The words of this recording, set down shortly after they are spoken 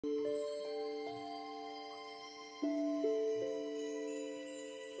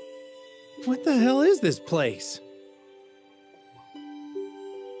What the hell is this place?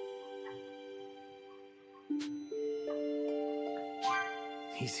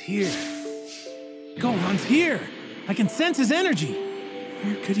 He's here. Gohan's here! I can sense his energy!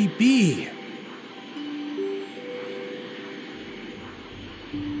 Where could he be?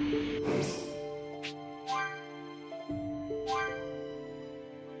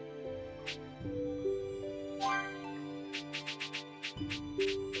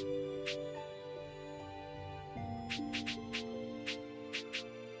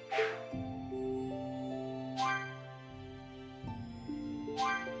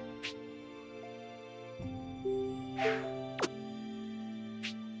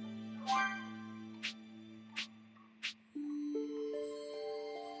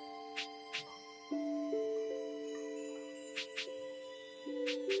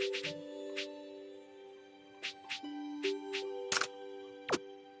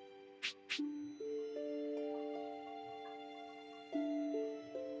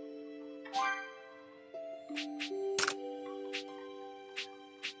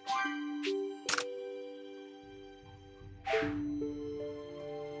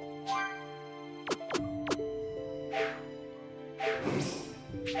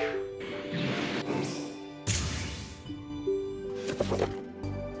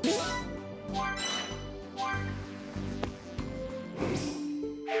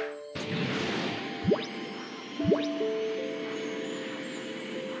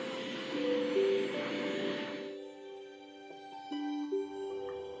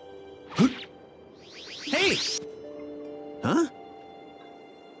 Hey! Huh?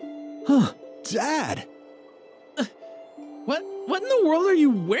 Huh, Dad! What in the world are you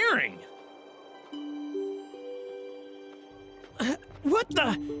wearing? What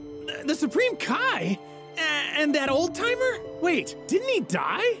the Supreme Kai? And that old-timer? Wait, didn't he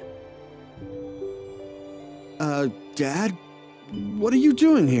die? Dad? What are you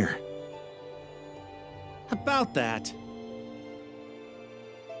doing here? About that.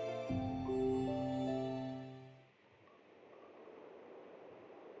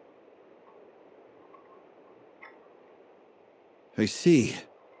 I see.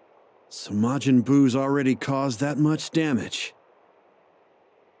 So Majin Buu's already caused that much damage.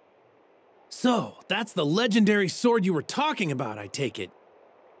 So, that's the legendary sword you were talking about, I take it.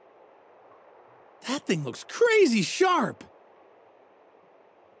 That thing looks crazy sharp.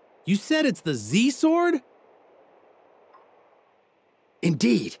 You said it's the Z sword?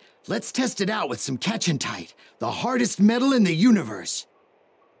 Indeed. Let's test it out with some Catchintite, the hardest metal in the universe.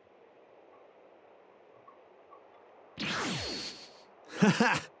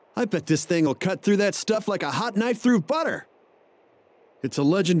 Haha! I bet this thing will cut through that stuff like a hot knife through butter. It's a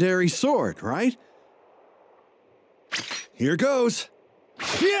legendary sword, right? Here goes.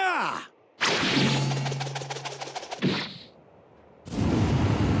 Yeah!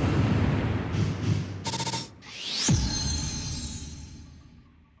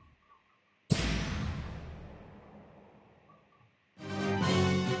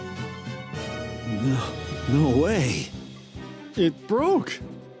 No way. It broke.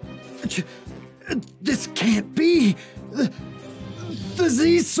 This can't be. The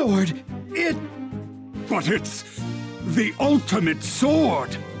Z sword. But it's the ultimate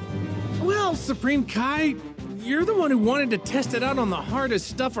sword. Well, Supreme Kai, you're the one who wanted to test it out on the hardest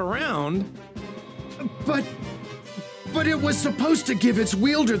stuff around. But it was supposed to give its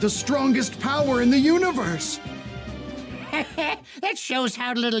wielder the strongest power in the universe. That shows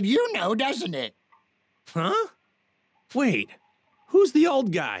how little you know, doesn't it? Huh? Wait, who's the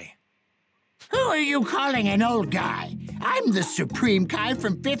old guy? Who are you calling an old guy? I'm the Supreme Kai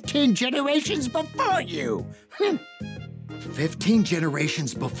from 15 generations before you. 15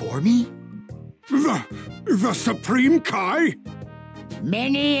 generations before me? The Supreme Kai?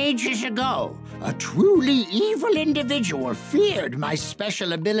 Many ages ago, a truly evil individual feared my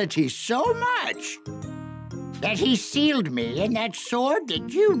special ability so much that he sealed me in that sword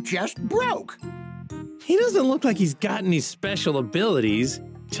that you just broke. He doesn't look like he's got any special abilities.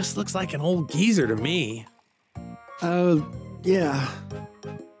 Just looks like an old geezer to me. Yeah.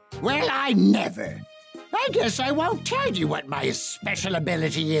 Well, I never. I guess I won't tell you what my special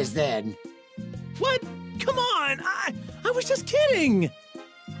ability is then. What? Come on! I was just kidding!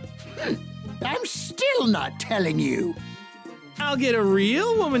 I'm still not telling you. I'll get a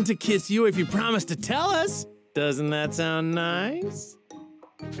real woman to kiss you if you promise to tell us. Doesn't that sound nice?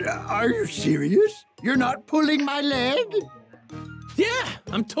 Are you serious? You're not pulling my leg? Yeah,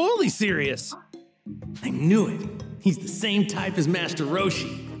 I'm totally serious. I knew it. He's the same type as Master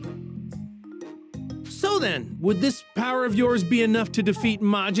Roshi. then, would this power of yours be enough to defeat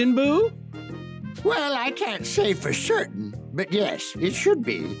Majin Buu? Well, I can't say for certain, but yes, it should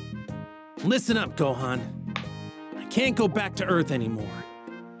be. Listen up, Gohan. I can't go back to Earth anymore.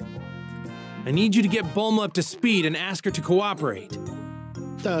 I need you to get Bulma up to speed and ask her to cooperate.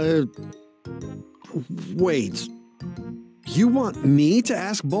 Wait. You want me to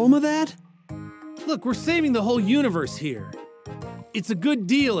ask Bulma that? Look, we're saving the whole universe here. It's a good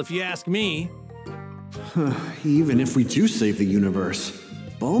deal if you ask me. Even if we do save the universe,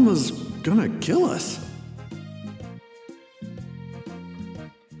 Bulma's gonna kill us.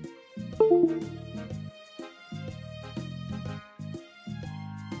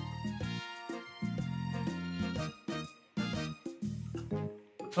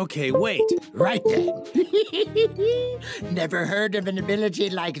 Okay, wait. Right then. Never heard of an ability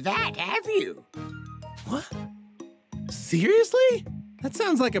like that, have you? What? Seriously? That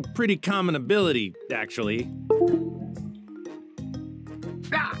sounds like a pretty common ability, actually.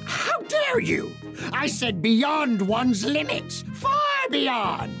 How dare you! I said beyond one's limits, far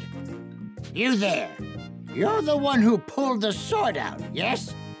beyond. You there. You're the one who pulled the sword out,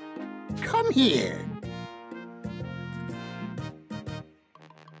 yes? Come here.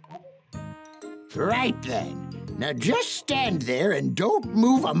 Right then. Now just stand there and don't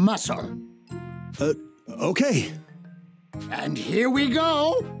move a muscle. Okay. And here we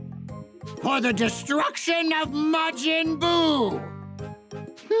go. For the destruction of Majin Buu.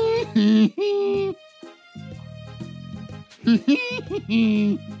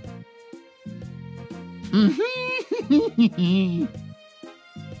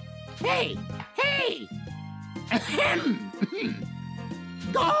 Hey, hey! Ahem.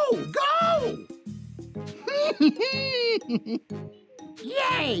 Go, go!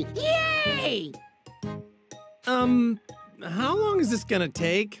 Yay, yay! How long is this gonna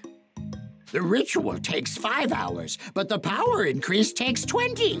take? The ritual takes 5 hours, but the power increase takes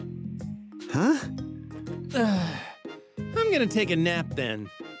 20. Huh? I'm gonna take a nap then.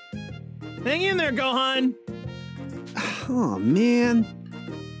 Hang in there, Gohan! Oh, man.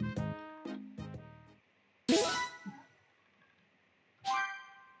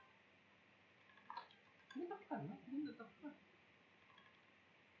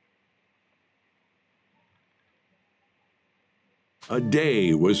 A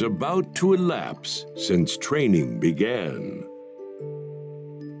day was about to elapse since training began.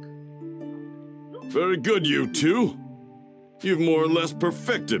 Very good, you two. You've more or less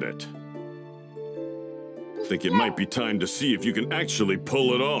perfected it. Think it might be time to see if you can actually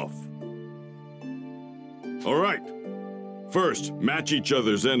pull it off. All right. First, match each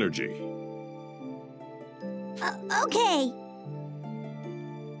other's energy. Okay.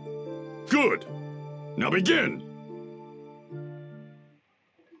 Good. Now begin.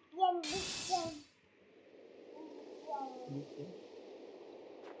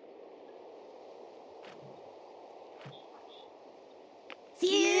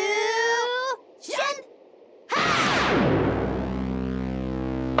 Fusion!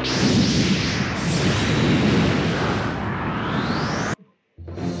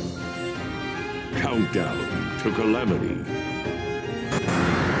 Countdown to calamity.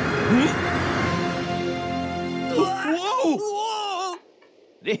 Whoa!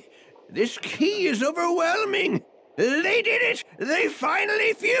 This key is overwhelming. They did it! They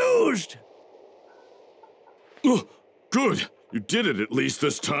finally fused! Oh, good. You did it at least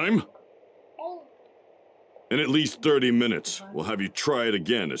this time. In at least 30 minutes, we'll have you try it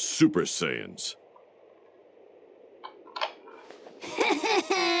again as Super Saiyans.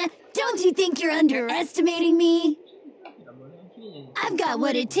 Don't you think you're underestimating me? I've got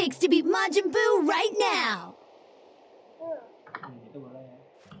what it takes to beat Majin Buu right now.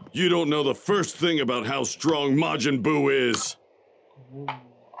 You don't know the first thing about how strong Majin Buu is.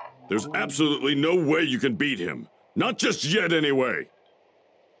 There's absolutely no way you can beat him. Not just yet, anyway.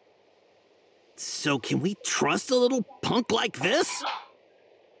 So can we trust a little punk like this?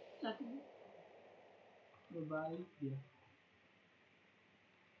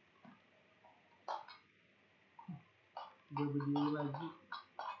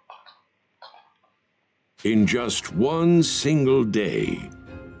 In just one single day,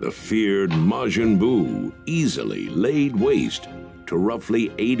 the feared Majin Buu easily laid waste to roughly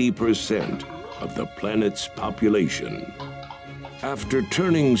 80% of the planet's population. After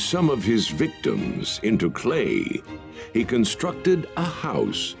turning some of his victims into clay, he constructed a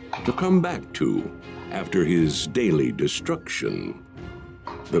house to come back to after his daily destruction.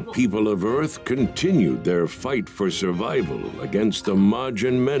 The people of Earth continued their fight for survival against the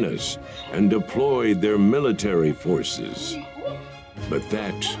Majin menace and deployed their military forces. But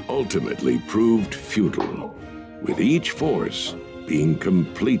that ultimately proved futile, with each force being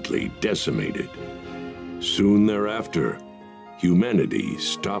completely decimated. Soon thereafter, humanity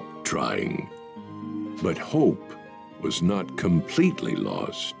stopped trying. But hope was not completely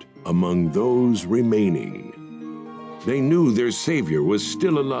lost among those remaining. They knew their savior was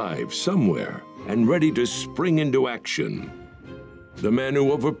still alive somewhere and ready to spring into action. The man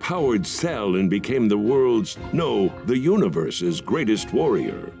who overpowered Cell and became the world's, no, the universe's greatest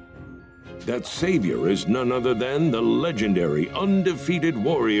warrior. That savior is none other than the legendary, undefeated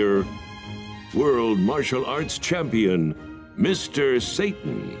warrior, world martial arts champion, Mr.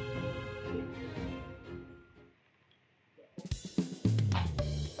 Satan.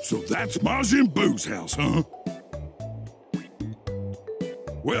 So that's Majin Buu's house, huh?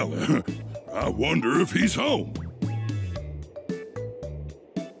 Well, I wonder if he's home.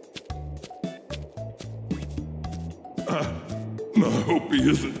 I hope he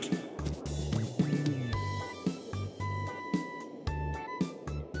isn't.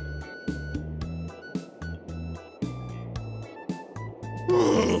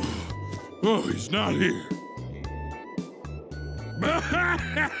 Oh, he's not here.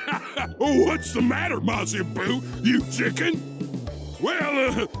 What's the matter, Majin Buu? You chicken?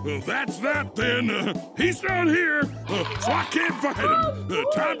 Well, that's that then. He's not here, so I can't fight him.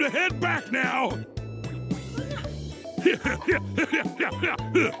 Time to head back now.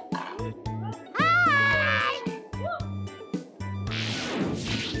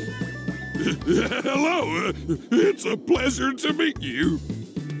 Hello, it's a pleasure to meet you.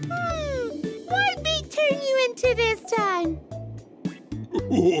 What beat turned you into this time?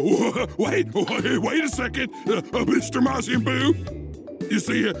 Wait a second, Mr. Majin Buu. You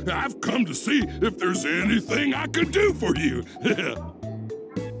see, I've come to see if there's anything I could do for you.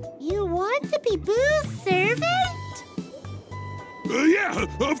 You want to be Boo's servant? Yeah,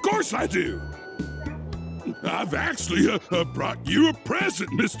 of course I do. I've actually brought you a present,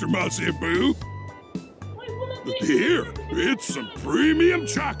 Mr. Majin Buu. Here, it's some premium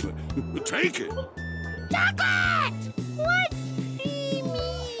chocolate. Take it. Chocolate! What premium?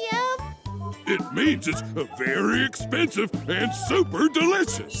 It means it's very expensive and super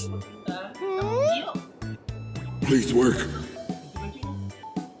delicious. Please work.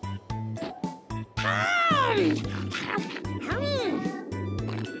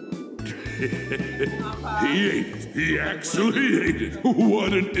 He ate it. He actually ate it.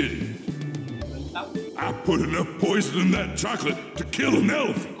 What an idiot. I put enough poison in that chocolate to kill an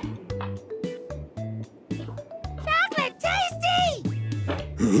elephant. Chocolate tasty!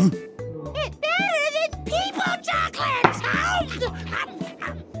 Huh? It's better than people chocolate!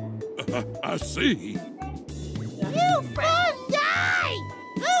 I see. You fun guy!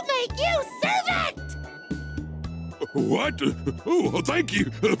 Who'll make you servant? What? Oh, thank you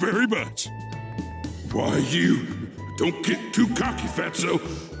very much. Why, you don't get too cocky, fatso.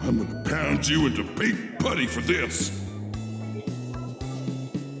 I'm gonna pound you into big putty for this.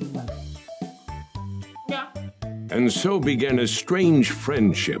 And so began a strange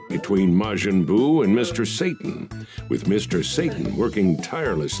friendship between Majin Buu and Mr. Satan, with Mr. Satan working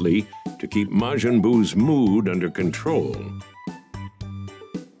tirelessly to keep Majin Buu's mood under control.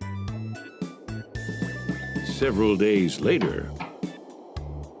 Several days later...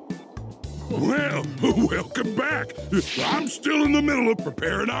 Well, welcome back. I'm still in the middle of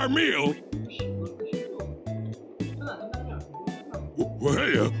preparing our meal.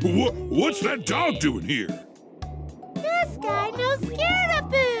 Hey, what's that dog doing here? This guy no scared of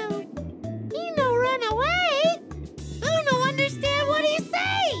Boo. He no run away. Boo no understand what he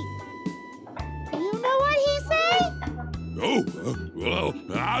say. You know what he say? Oh, well,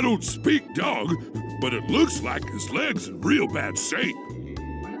 I don't speak dog, but it looks like his leg's in real bad shape.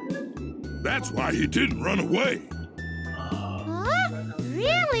 That's why he didn't run away. Huh?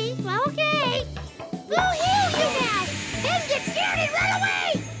 Really? Okay. Boo heals you now. Then get scared and run away.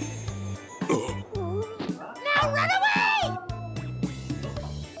 Now run away.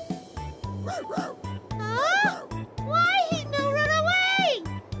 Huh? Why he no run away?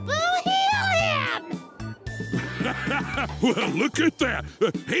 Boo heal him. Well, look at that.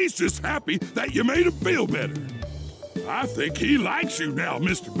 He's just happy that you made him feel better. I think he likes you now,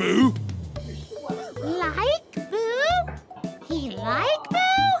 Mr. Boo. Like Boo? He like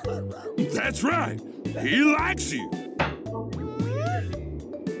Boo? That's right. He likes you.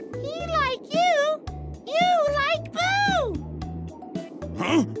 He like you? You like Boo?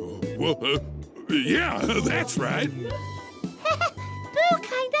 Huh? Well, yeah, that's right. Boo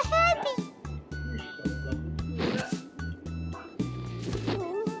kinda happy.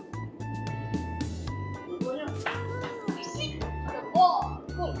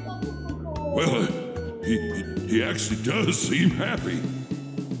 Well, he actually does seem happy.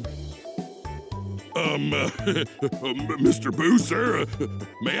 Mr. Boo, sir,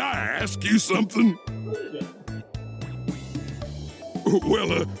 may I ask you something?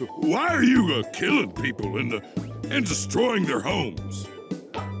 Well, why are you killing people and destroying their homes?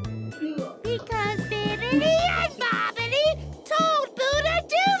 Because Bibbidi and Bobbidi told Boo to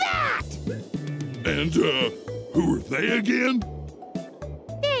do that! And, who are they again?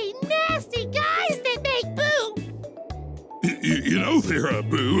 They nasty guys that make Boo! You know there,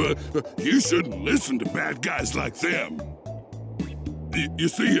 Boo, you shouldn't listen to bad guys like them. You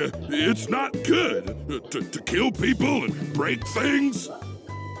see, it's not good to kill people and break things.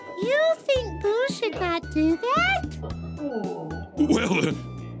 You think Boo should not do that? Well,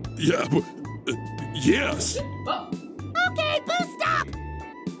 yeah, yes. Okay, Boo, stop!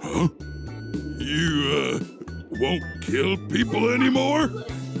 Huh? You, won't kill people anymore?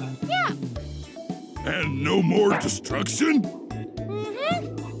 Yeah. And no more destruction?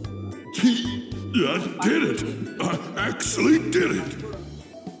 I did it! I actually did it!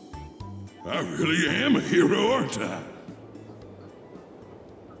 I really am a hero, aren't I?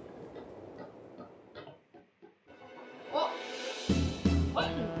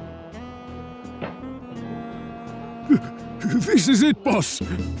 This is it, boss.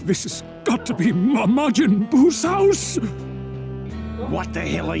 This has got to be Majin Boo's house. What the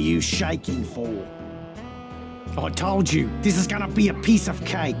hell are you shaking for? I told you, this is gonna be a piece of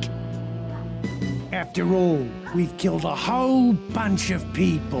cake. After all, we've killed a whole bunch of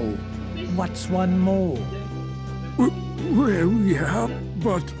people. What's one more? Well, yeah,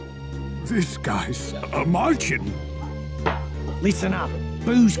 but this guy's a Majin. Listen up.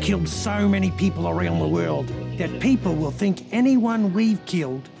 Boo's killed so many people around the world that people will think anyone we've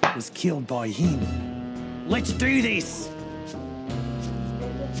killed was killed by him. Let's do this!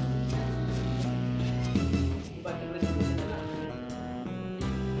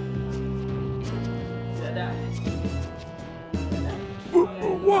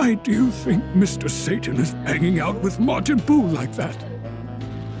 Why do you think Mr. Satan is hanging out with Majin Buu like that?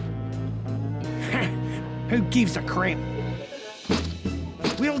 Who gives a crap?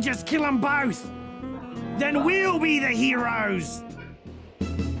 We'll just kill them both. Then we'll be the heroes.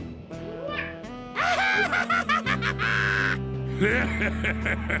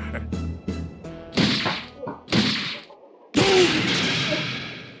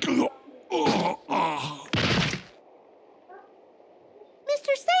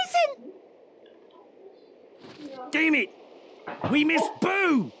 Mr. Satan! Damn it! We missed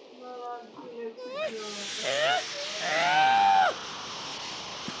Boo!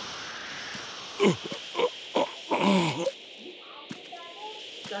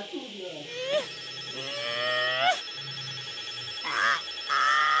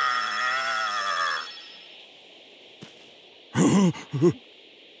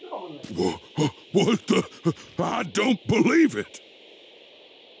 What the? I don't believe it.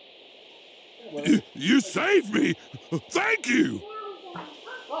 You saved me. Thank you.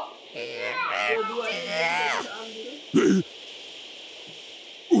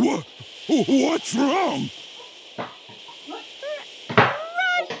 What's wrong? Run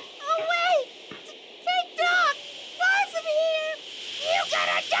away! Take dog! Far from here! You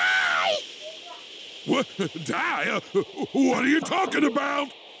gotta die! What? Die? What are you talking about?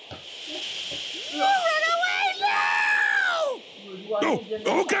 You run away now! Oh,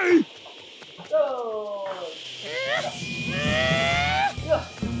 okay.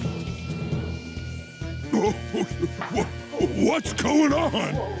 What's going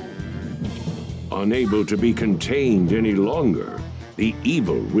on? Unable to be contained any longer, the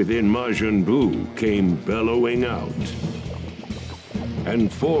evil within Majin Buu came bellowing out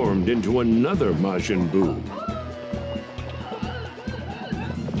and formed into another Majin Buu.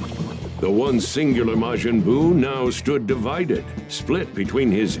 The one singular Majin Buu now stood divided, split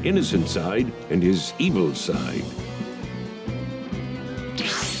between his innocent side and his evil side.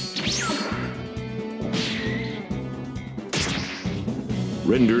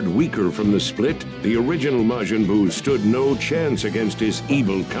 Rendered weaker from the split, the original Majin Buu stood no chance against his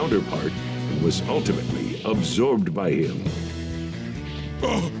evil counterpart and was ultimately absorbed by him.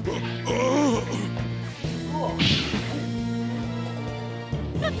 We'll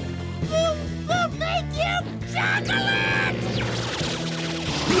make you chocolate!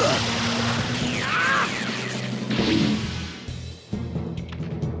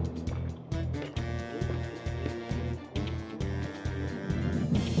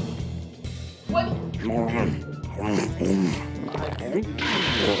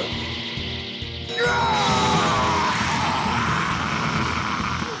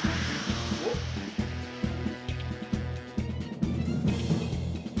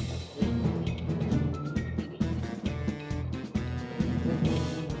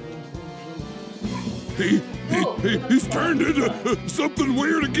 He's turned into something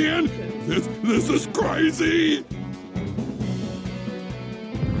weird again. This is crazy.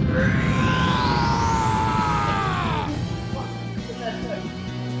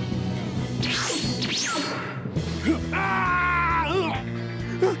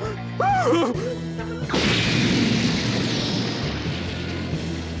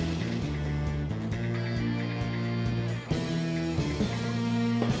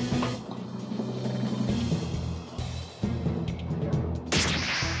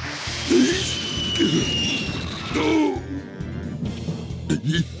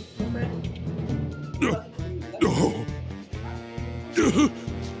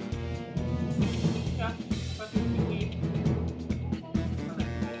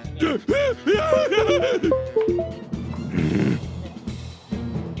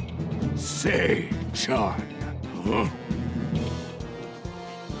 Say, John. Huh?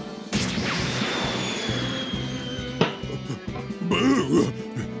 Boo!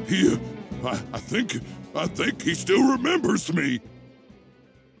 I think he still remembers me.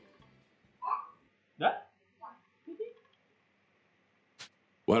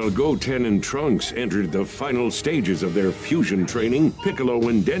 While Goten and Trunks entered the final stages of their fusion training, Piccolo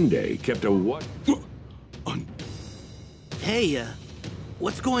and Dende kept a what? Hey,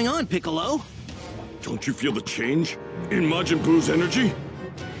 what's going on, Piccolo? Don't you feel the change in Majin Buu's energy?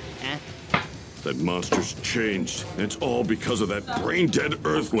 That monster's changed, and it's all because of that brain-dead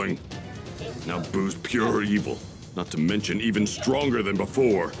Earthling. Now Buu's pure evil, not to mention even stronger than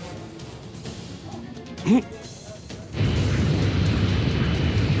before.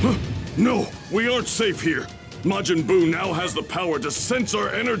 No, we aren't safe here. Majin Buu now has the power to sense our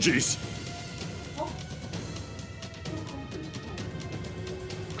energies.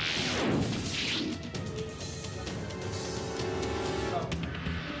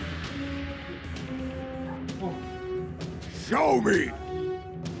 Show me!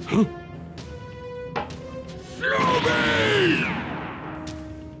 Huh? Show me!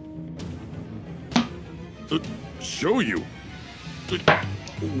 Show you?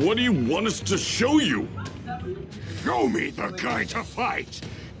 What do you want us to show you? Show me the guy to fight!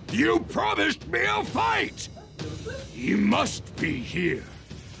 You promised me a fight! He must be here.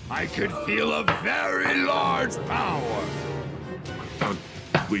 I could feel a very large power.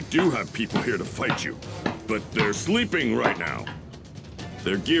 We do have people here to fight you, but they're sleeping right now.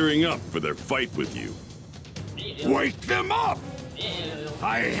 They're gearing up for their fight with you. Wake them up!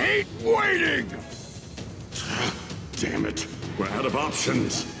 I hate waiting! Damn it, we're out of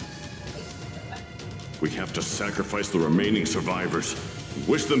options. We have to sacrifice the remaining survivors and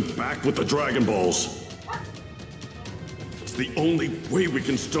wish them back with the Dragon Balls. It's the only way we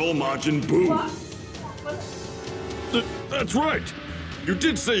can stall Majin Buu. That's right! You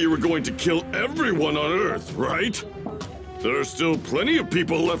did say you were going to kill everyone on Earth, right? There are still plenty of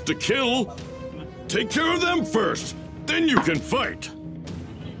people left to kill. Take care of them first, then you can fight.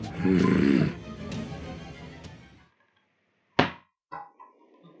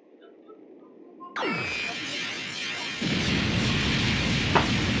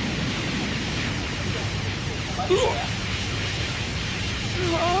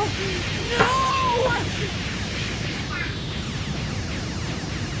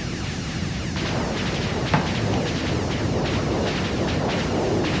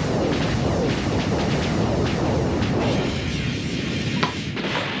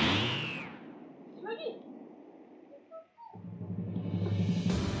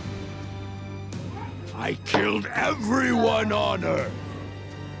 I killed everyone on Earth.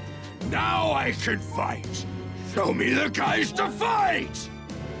 Now I can fight. Show me the guys to fight!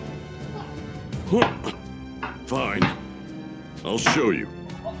 Fine. I'll show you.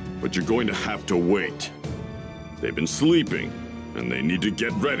 But you're going to have to wait. They've been sleeping, and they need to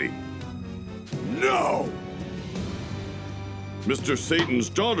get ready. No! Mr. Satan's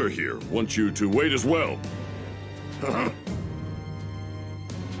daughter here wants you to wait as well.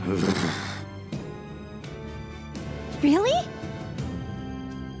 Really?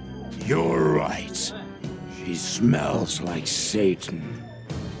 You're right. She smells like Satan.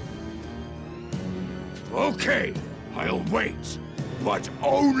 Okay, I'll wait, but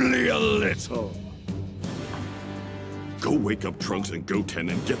only a little. Go wake up Trunks and Goten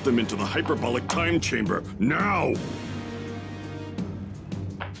and get them into the hyperbolic time chamber, now!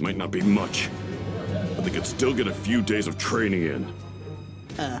 Might not be much, but they could still get a few days of training in.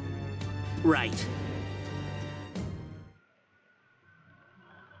 Right.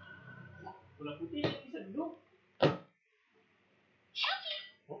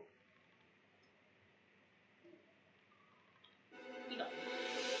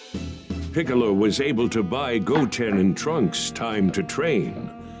 Piccolo was able to buy Goten and Trunks time to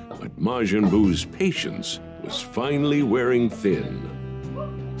train, but Majin Buu's patience was finally wearing thin.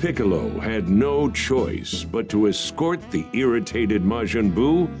 Piccolo had no choice but to escort the irritated Majin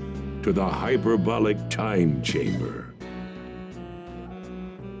Buu to the hyperbolic time chamber.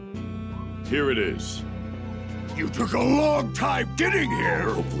 Here it is. You took a long time getting here!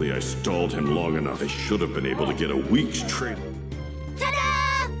 Hopefully I stalled him long enough. I should have been able to get a week's training. Ta-da!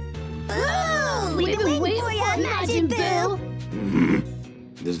 Ooh, we've been waiting for you, Majin Buu!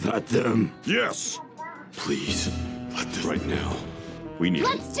 Is that them? Yes! Please, let this right now. We need...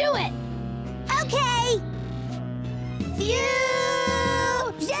 Let's do it! Okay!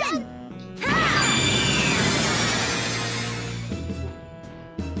 Fusion!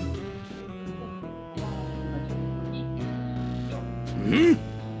 Hmm?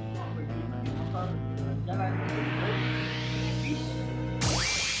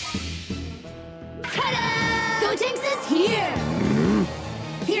 Ta-da! Goteks is here!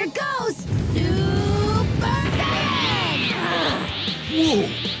 Here goes! Super Saiyan! Whoa!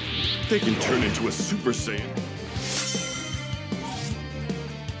 They can turn into a Super Saiyan.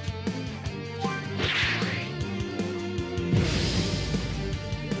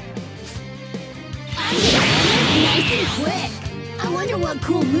 Nice and quick! I wonder what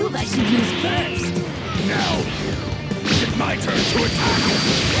cool move I should use first. Now, it's my turn to attack!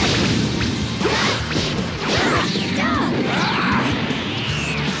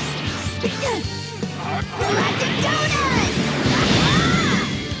 Galactic Donuts!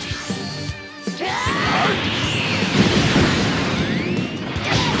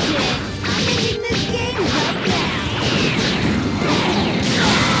 That's it! I'm ending this game right now!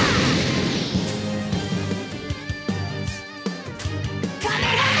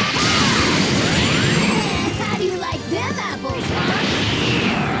 How do you like them apples, huh?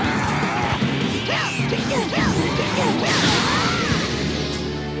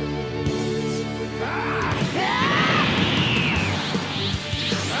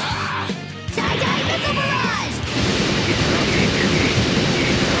 Die-die missile barrage!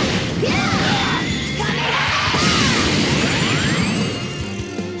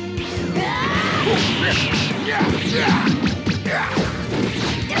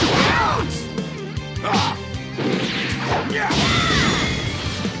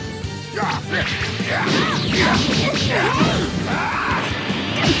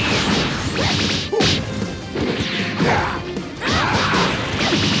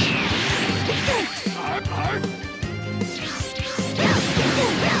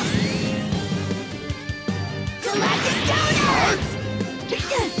 Galactic Donuts!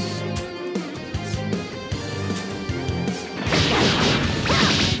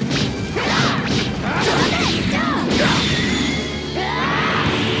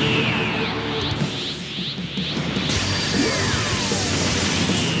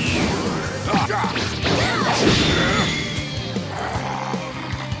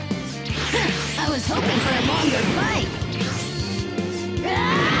 I was hoping for a longer fight.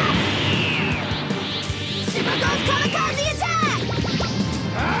 Super Ghost Kamikaze attack!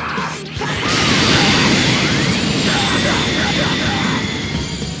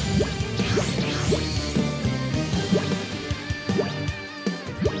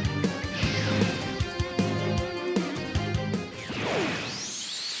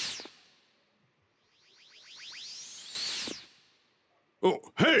 Oh,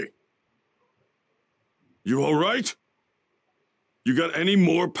 hey! You all right? You got any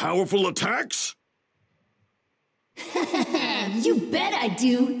more powerful attacks? You bet I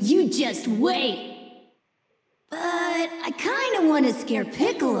do. You just wait. But I kind of want to scare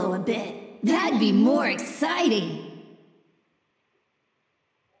Piccolo a bit. That'd be more exciting.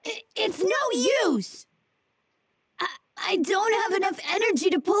 It's no use. I don't have enough energy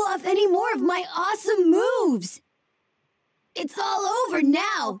to pull off any more of my awesome moves. It's all over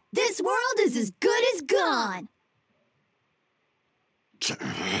now. This world is as good as gone.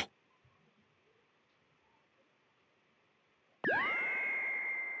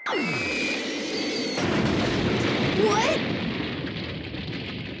 What?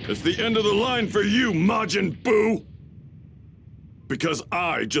 It's the end of the line for you, Majin Buu! Because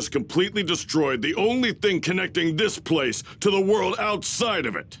I just completely destroyed the only thing connecting this place to the world outside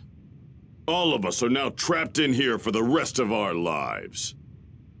of it. All of us are now trapped in here for the rest of our lives.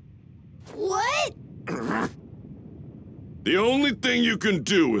 What? The only thing you can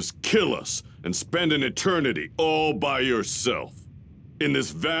do is kill us and spend an eternity all by yourself in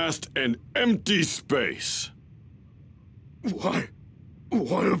this vast and empty space. Why?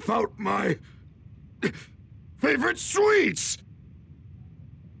 What about my favorite sweets?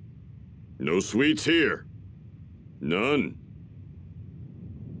 No sweets here. None.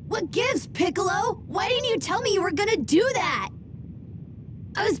 What gives, Piccolo? Why didn't you tell me you were gonna do that?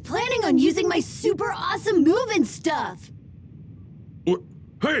 I was planning on using my super awesome move and stuff. What?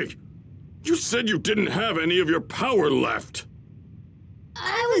 Hey! You said you didn't have any of your power left.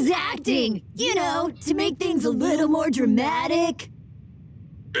 I was acting, you know, to make things a little more dramatic.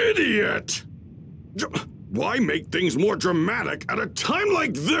 Idiot! Why make things more dramatic at a time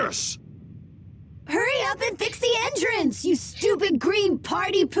like this? Hurry up and fix the entrance, you stupid green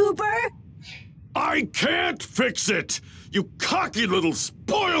party pooper! I can't fix it! You cocky little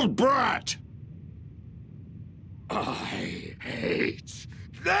spoiled brat! I hate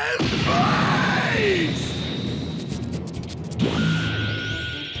this place!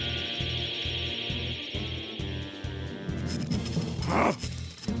 Huh?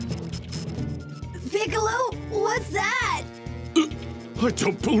 Piccolo, what's that? I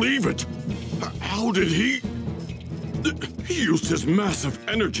don't believe it! How did he... He used his massive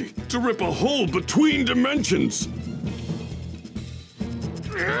energy to rip a hole between dimensions!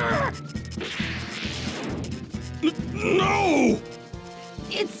 No!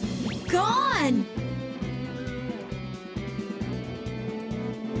 It's gone!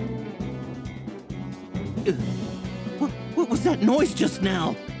 What was that noise just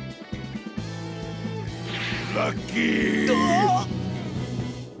now? Lucky!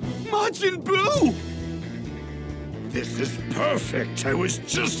 Majin Buu! This is perfect. I was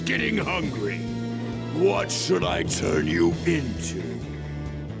just getting hungry. What should I turn you into?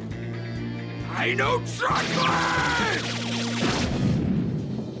 I know chocolate!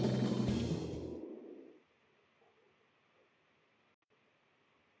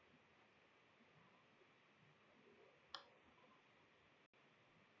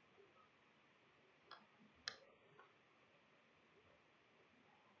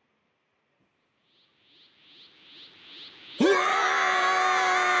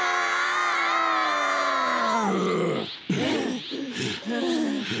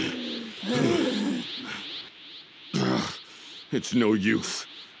 It's no use.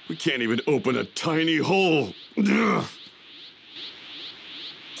 We can't even open a tiny hole.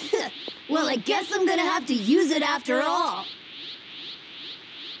 Well, I guess I'm gonna have to use it after all.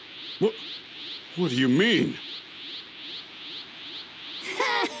 What do you mean?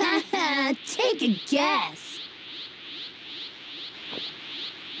 Take a guess.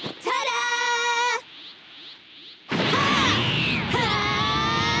 Ta-da!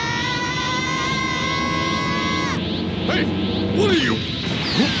 Hey, what are you?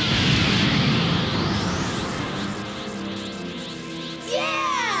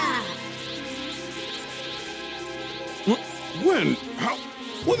 Yeah! When? How?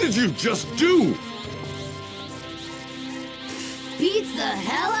 What did you just do? Beats the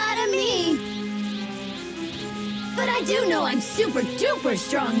hell out of me. But I do know I'm super duper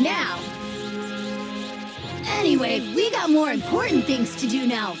strong now. Anyway, we got more important things to do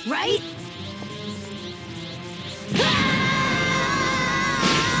now, right?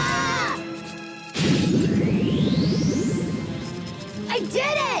 I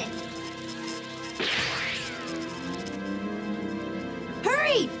did it!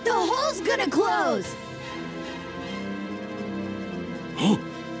 Hurry! The hole's gonna close! Huh?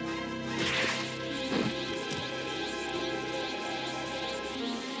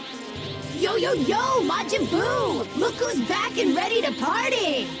 Yo, yo, yo! Majin Buu! Look who's back and ready to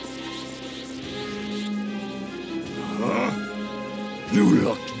party! Huh? You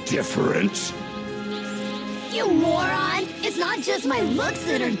look different. You moron! It's not just my looks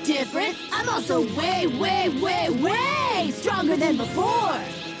that are different. I'm also way, way, way, way stronger than before!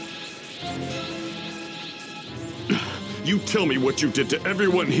 You tell me what you did to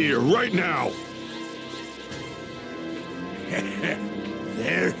everyone here right now!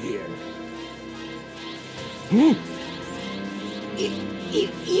 They're here. Huh?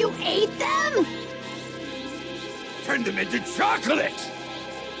 You ate them? Turn them into chocolate!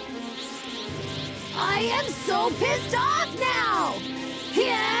 I am so pissed off now!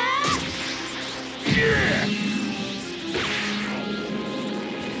 Yeah! Yeah!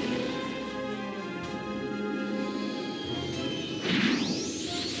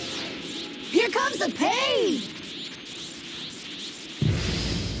 Here comes the pain!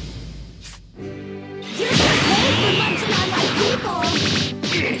 Here's the pain for munching on my people!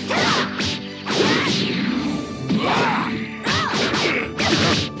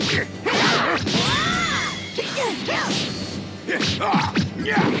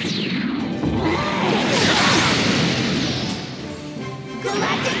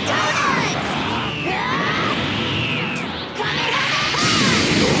 Galactic Donuts! Kamehameha!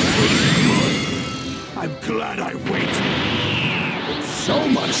 glad I waited. It's so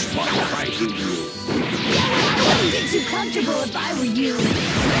much fun fighting you. I wouldn't get too comfortable if I were you.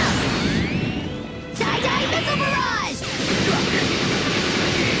 Tie-dye missile barrage!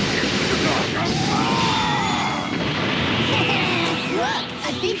 Look,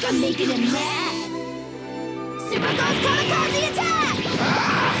 I think I'm making him mad. Super Ghost Kamikaze attack!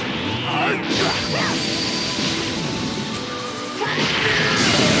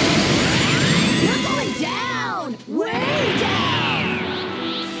 You're going down! Way down!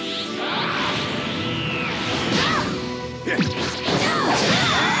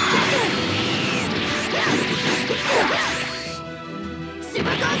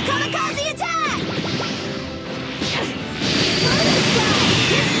 Super Ghost Kamikaze attack! Look at this guy!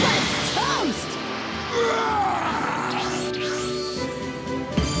 His butt's toast!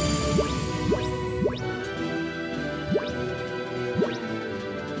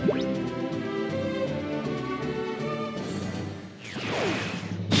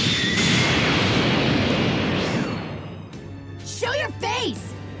 Show your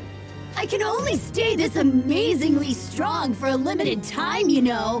face! I can only stay this amazingly strong for a limited time, you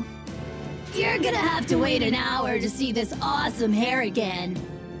know. You're gonna have to wait an hour to see this awesome hair again.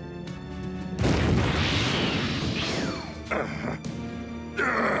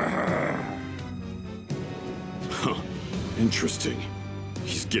 Huh. Interesting.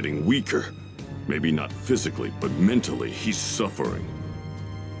 He's getting weaker. Maybe not physically, but mentally he's suffering.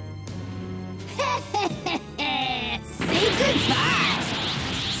 Say goodbye!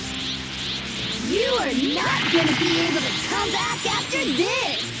 You are not gonna be able to come back after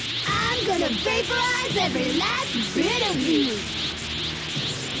this! I'm gonna vaporize every last bit of you!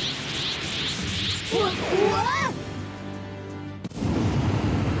 What?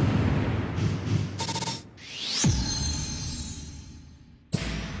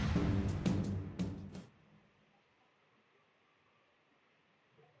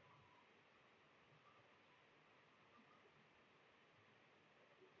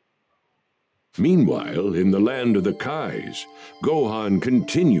 Meanwhile, in the land of the Kais, Gohan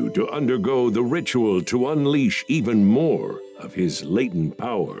continued to undergo the ritual to unleash even more of his latent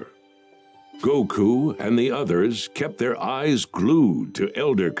power. Goku and the others kept their eyes glued to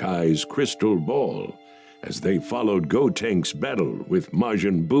Elder Kai's crystal ball as they followed Gotenks' battle with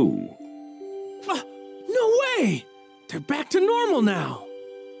Majin Buu. No way! They're back to normal now!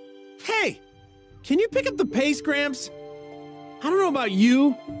 Hey! Can you pick up the pace, Gramps? I don't know about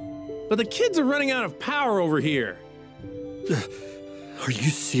you, but the kids are running out of power over here. Are you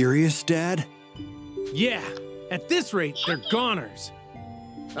serious, Dad? Yeah, at this rate, they're goners.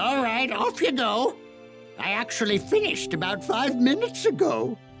 All right, off you go. I actually finished about 5 minutes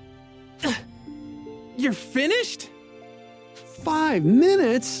ago. You're finished? 5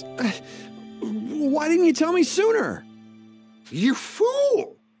 minutes? Why didn't you tell me sooner? You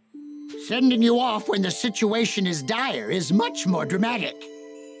fool! Sending you off when the situation is dire is much more dramatic.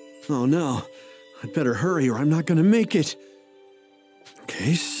 Oh no, I'd better hurry or I'm not gonna make it.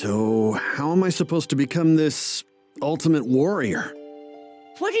 Okay, so how am I supposed to become this ultimate warrior?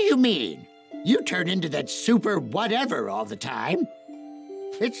 What do you mean? You turn into that super whatever all the time.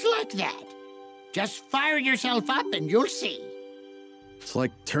 It's like that. Just fire yourself up and you'll see. It's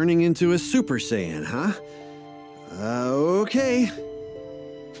like turning into a Super Saiyan, huh? Okay.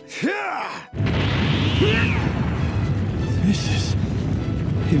 This is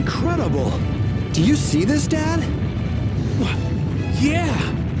incredible. Do you see this, Dad? Yeah.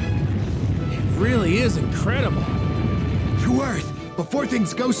 It really is incredible. To Earth, before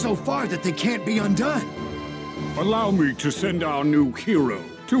things go so far that they can't be undone. Allow me to send our new hero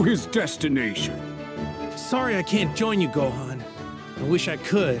to his destination. Sorry I can't join you, Gohan. I wish I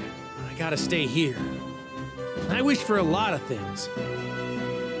could, but I gotta stay here. I wish for a lot of things.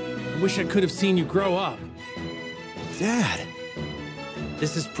 I wish I could have seen you grow up. Dad!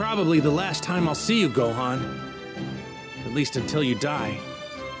 This is probably the last time I'll see you, Gohan. At least until you die.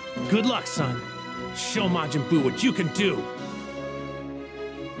 Good luck, son. Show Majin Buu what you can do.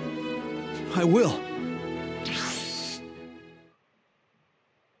 I will.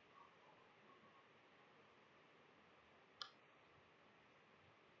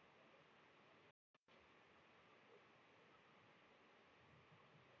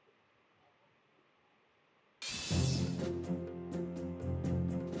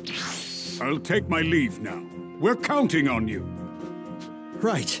 I'll take my leave now. We're counting on you.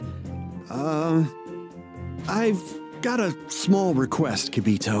 Right. I've got a small request,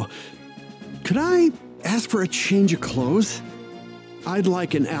 Kibito. Could I ask for a change of clothes? I'd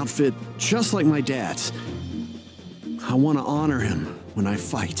like an outfit just like my dad's. I want to honor him when I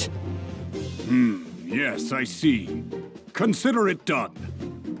fight. Yes, I see. Consider it done.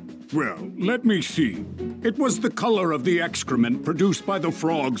 Well, let me see. It was the color of the excrement produced by the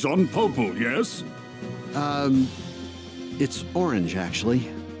frogs on Popol, yes? It's orange, actually.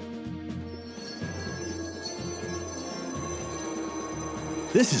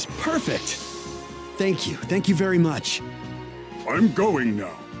 This is perfect! Thank you. Thank you very much. I'm going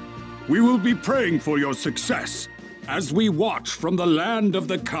now. We will be praying for your success as we watch from the land of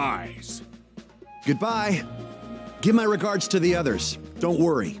the Kais. Goodbye. Give my regards to the others. Don't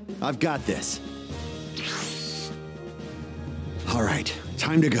worry. I've got this. All right.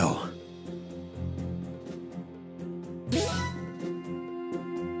 Time to go.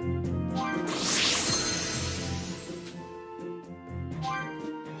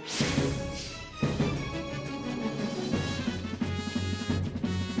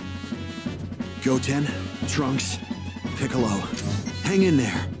 Goten, Trunks, Piccolo, hang in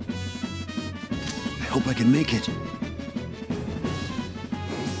there. I hope I can make it.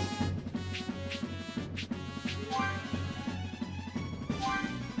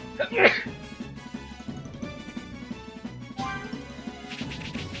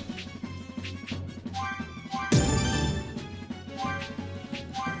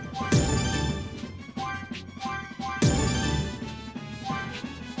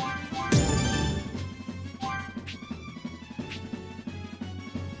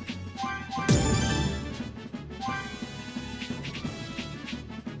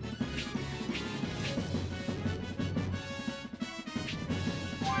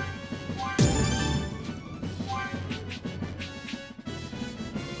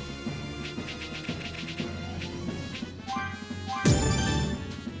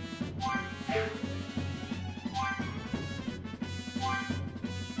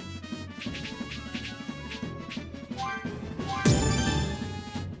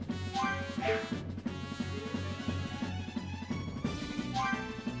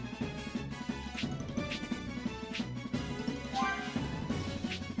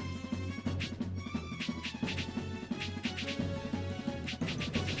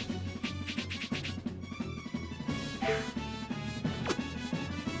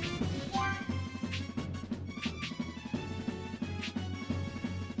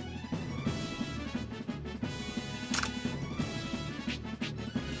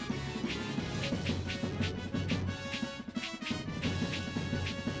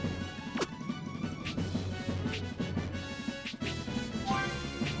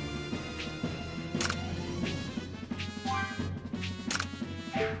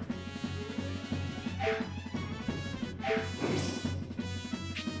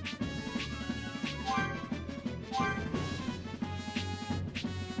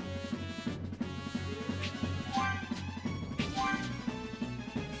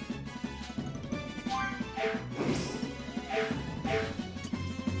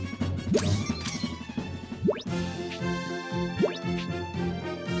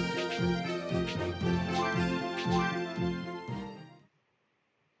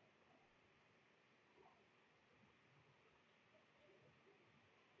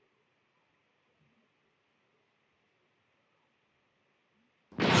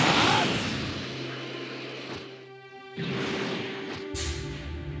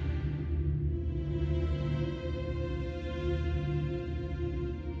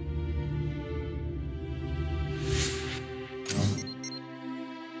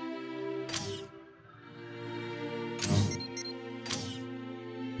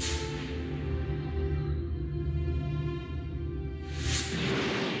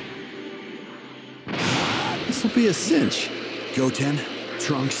 This'll be a cinch. Goten,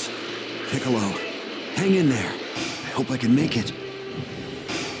 Trunks, Piccolo, hang in there. I hope I can make it.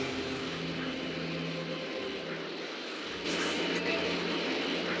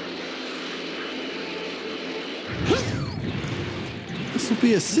 This'll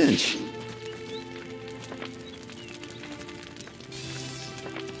be a cinch.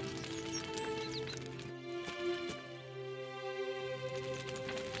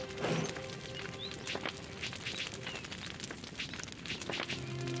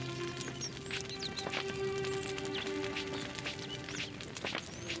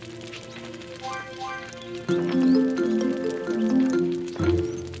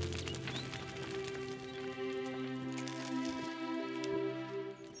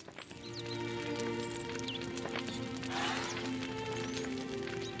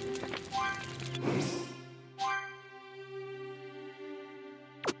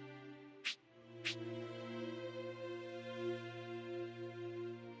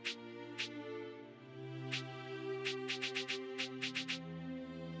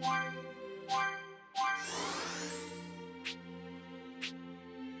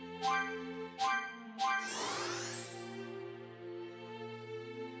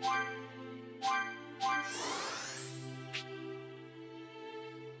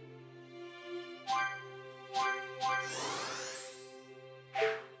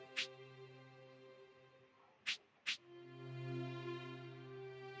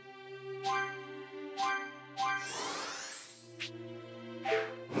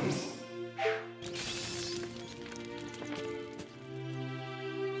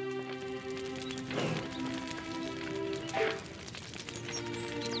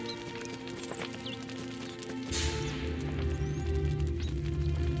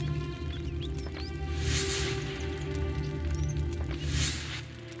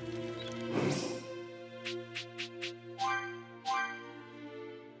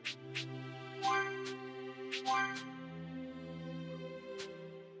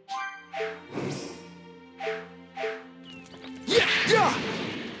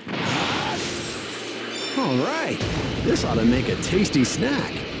 All right, this ought to make a tasty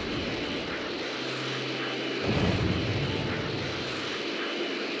snack.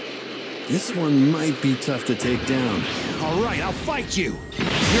 This one might be tough to take down. All right, I'll fight you.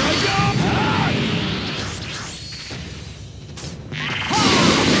 Here I go!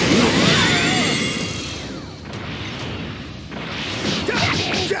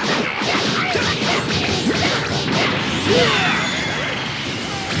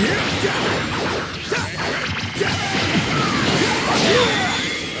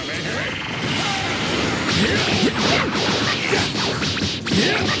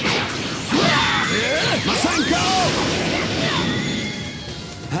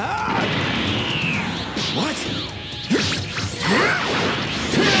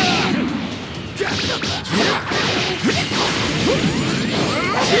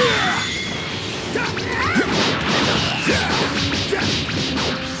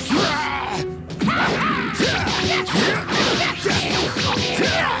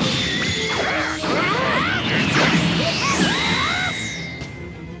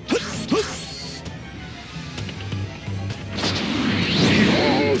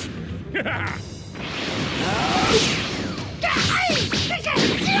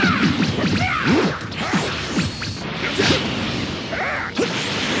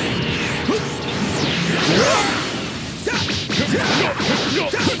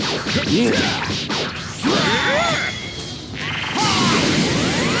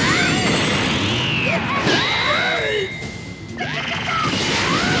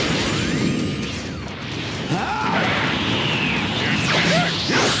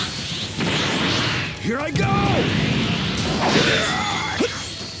 Here I go!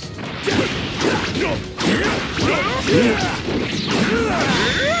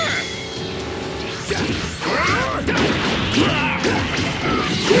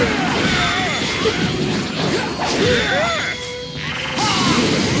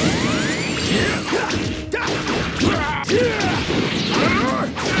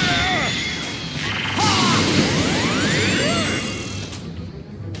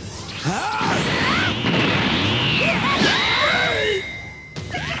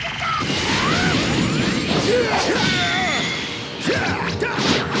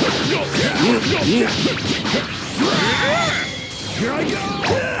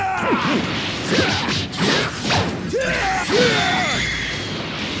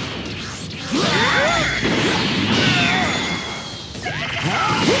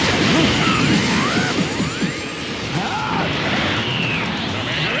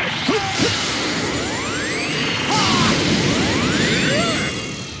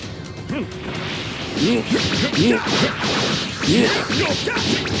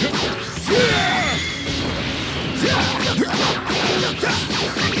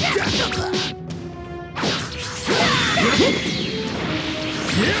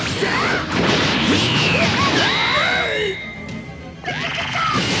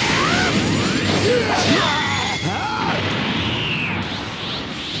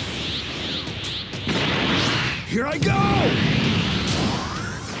 Here I go!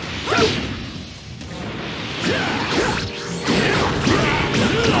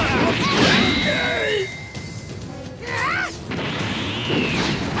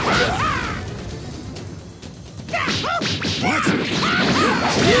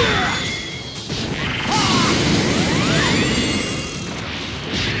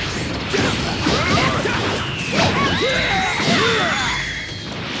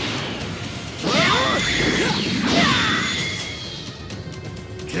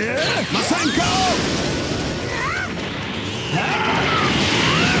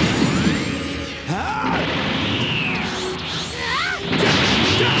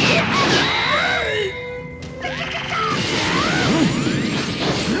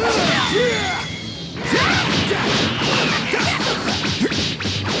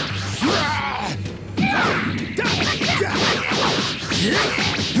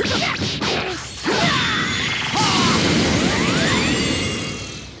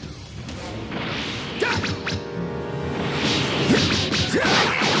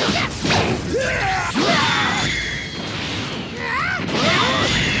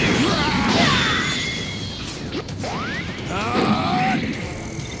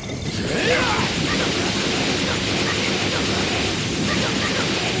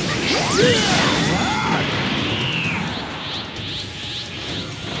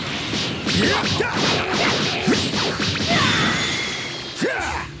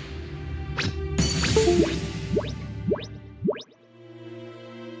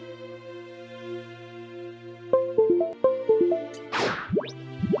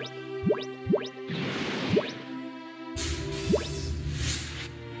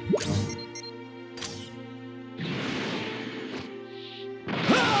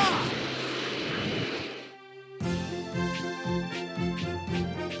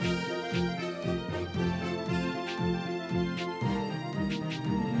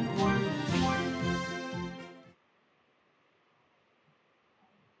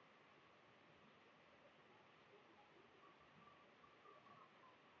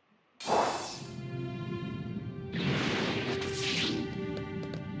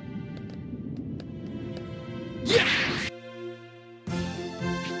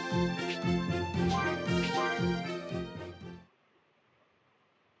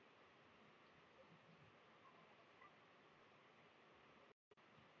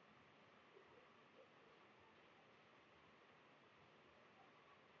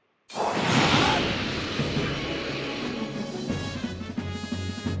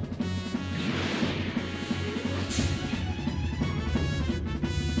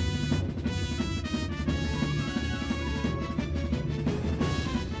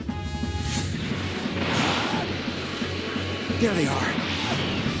 There they are.